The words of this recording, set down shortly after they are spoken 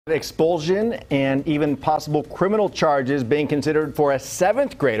Expulsion and even possible criminal charges being considered for a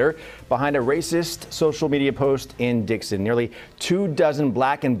 7th grader behind a racist social media post in Dixon. Nearly 24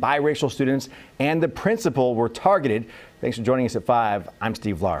 black and biracial students and the principal were targeted. Thanks for joining us at 5. I'm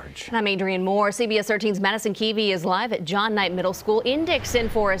Steve Large. And I'm Adrian Moore. CBS 13's Madison Keevee is live at John Knight Middle School in Dixon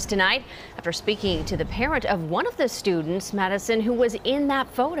for us tonight after speaking to the parent of one of the students, Madison, who was in that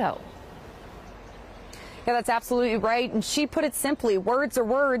photo. Yeah, that's absolutely right. And she put it simply, words are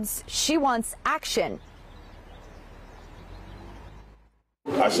words. She wants action.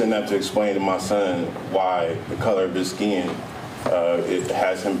 I shouldn't have to explain to my son why the color of his skin, it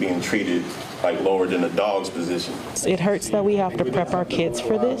has him being treated like lower than a dog's position. It hurts that we have to prep our kids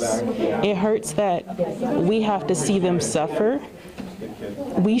for this. It hurts that we have to see them suffer.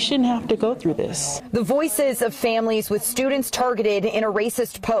 We shouldn't have to go through this. The voices of families with students targeted in a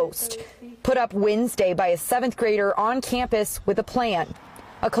racist post, put up Wednesday by a 7th grader on campus with a plan.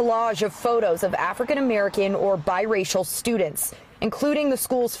 A collage of photos of African American or biracial students, including the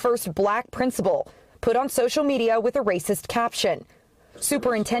school's first black principal, put on social media with a racist caption.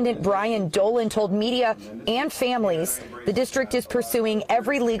 Superintendent Brian Dolan told media and families the district is pursuing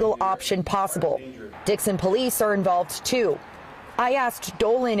every legal option possible. Dixon police are involved too. I asked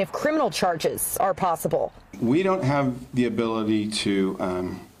Dolan if criminal charges are possible. We don't have the ability to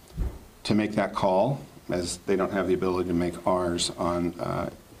make that call, as they don't have the ability to make ours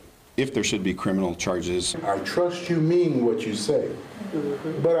on if there should be criminal charges. I trust you mean what you say,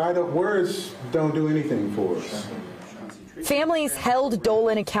 but words don't do anything for us. Families held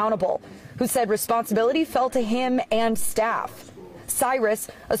Dolan accountable, who said responsibility fell to him and staff. Cyrus,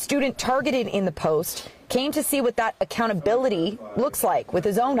 a student targeted in the post, came to see what that accountability looks like with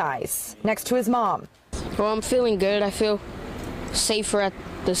his own eyes, next to his mom. Well, I'm feeling good. I feel safer at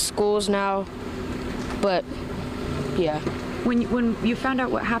the schools now, but yeah. When you found out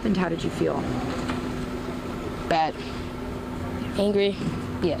what happened, how did you feel? Bad. Angry,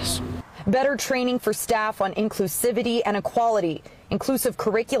 yes. Better training for staff on inclusivity and equality, inclusive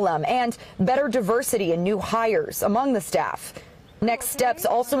curriculum, and better diversity in new hires among the staff. Next steps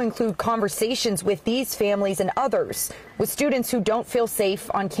also include conversations with these families and others, with students who don't feel safe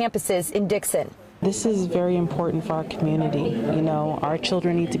on campuses in Dixon. This is very important for our community. You know, our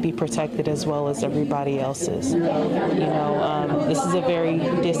children need to be protected as well as everybody else's. You know, this is a very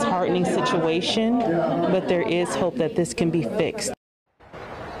disheartening situation, but there is hope that this can be fixed.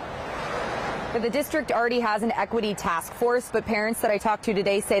 The district already has an equity task force, but parents that I talked to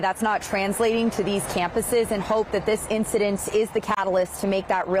today say that's not translating to these campuses and hope that this incident is the catalyst to make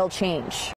that real change.